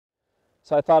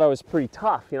So I thought I was pretty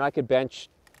tough. You know, I could bench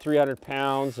 300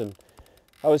 pounds, and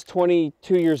I was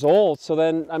 22 years old. So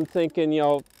then I'm thinking, you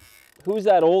know, who's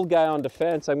that old guy on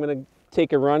defense? I'm going to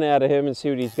take a run out of him and see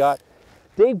what he's got.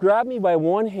 Dave grabbed me by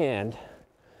one hand,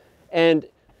 and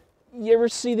you ever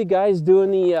see the guys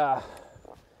doing the,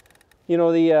 you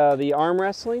know, the arm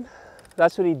wrestling?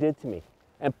 That's what he did to me.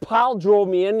 And pile drove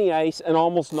me in the ice and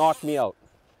almost knocked me out.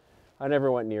 I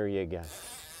never went near you again.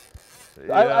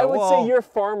 Yeah, I would say you're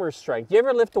farmer's strength. You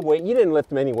ever lift a weight? You didn't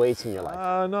lift many weights in your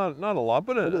life. Not a lot,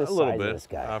 but a little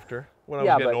bit after. When I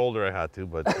was getting older, I had to,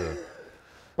 but...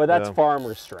 but that's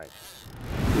farmer's strength.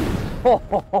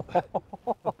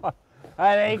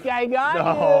 I think I got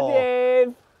you,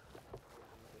 Dave.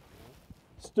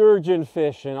 Sturgeon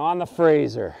fishing on the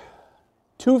Fraser.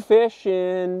 2 fish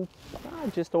in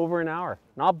just over an hour.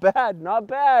 Not bad, not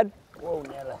bad. Whoa,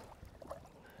 Nella.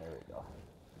 There we go.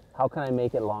 How can I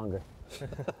make it longer?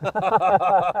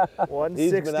 160.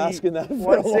 He's been asking that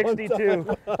for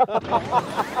 162.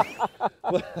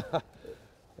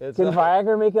 Can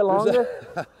Viagra make it longer?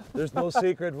 There's no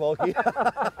secret, Volky.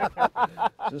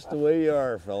 Just the way you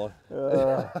are, fella.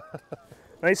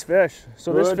 Nice fish.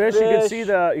 So this fish, fish,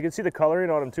 you can see the coloring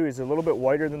on him too. He's a little bit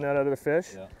whiter than that other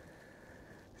fish. Yeah.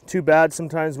 Too bad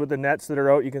sometimes with the nets that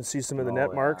are out, you can see some of the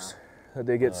net marks.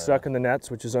 They get stuck in the nets,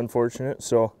 which is unfortunate.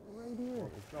 So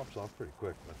it drops off pretty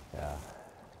quick. But. Yeah.